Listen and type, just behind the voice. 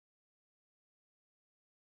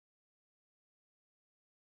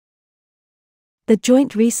The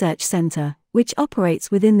Joint Research Centre, which operates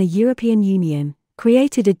within the European Union,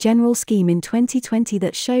 created a general scheme in 2020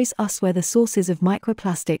 that shows us where the sources of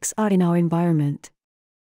microplastics are in our environment.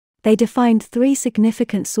 They defined 3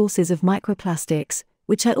 significant sources of microplastics,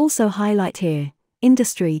 which I also highlight here: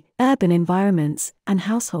 industry, urban environments, and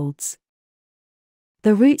households.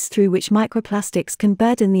 The routes through which microplastics can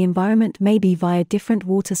burden the environment may be via different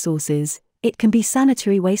water sources. It can be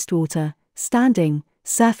sanitary wastewater, standing,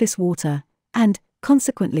 surface water, and,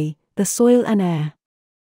 consequently, the soil and air.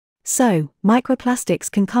 So,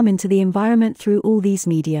 microplastics can come into the environment through all these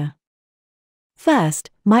media. First,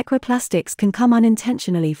 microplastics can come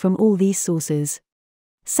unintentionally from all these sources.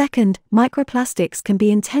 Second, microplastics can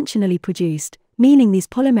be intentionally produced, meaning these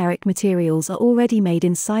polymeric materials are already made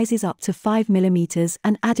in sizes up to 5 mm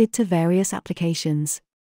and added to various applications.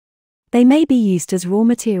 They may be used as raw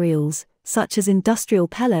materials, such as industrial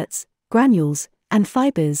pellets, granules, and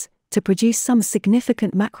fibers, to produce some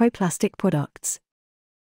significant macroplastic products.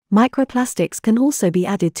 Microplastics can also be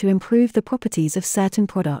added to improve the properties of certain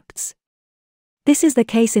products. This is the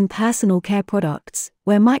case in personal care products,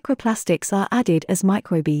 where microplastics are added as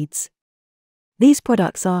microbeads. These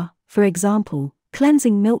products are, for example,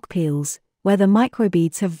 cleansing milk peels, where the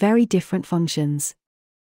microbeads have very different functions.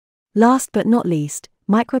 Last but not least,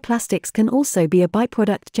 microplastics can also be a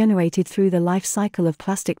byproduct generated through the life cycle of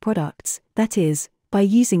plastic products, that is, by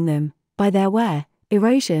using them, by their wear,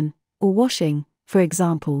 erosion, or washing, for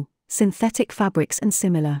example, synthetic fabrics and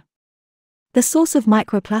similar. The source of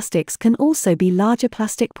microplastics can also be larger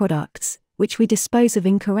plastic products, which we dispose of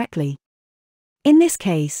incorrectly. In this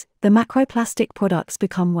case, the macroplastic products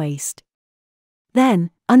become waste.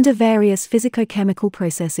 Then, under various physicochemical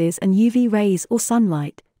processes and UV rays or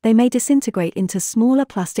sunlight, they may disintegrate into smaller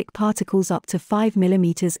plastic particles up to 5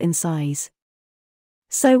 mm in size.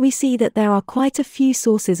 So we see that there are quite a few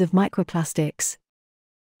sources of microplastics.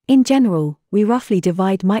 In general, we roughly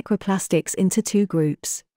divide microplastics into 2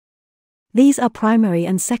 groups. These are primary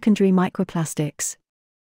and secondary microplastics.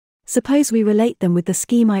 Suppose we relate them with the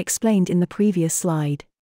scheme I explained in the previous slide.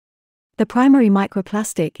 The primary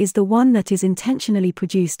microplastic is the one that is intentionally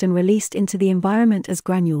produced and released into the environment as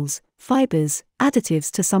granules, fibers,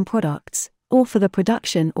 additives to some products, or for the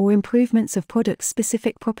production or improvements of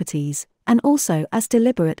product-specific properties, and also as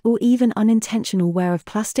deliberate or even unintentional wear of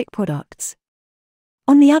plastic products.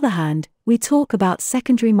 On the other hand, we talk about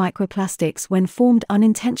secondary microplastics when formed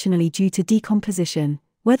unintentionally due to decomposition,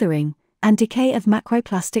 weathering, and decay of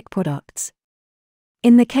macroplastic products.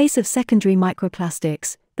 In the case of secondary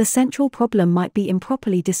microplastics, the central problem might be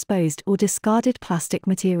improperly disposed or discarded plastic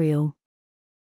material.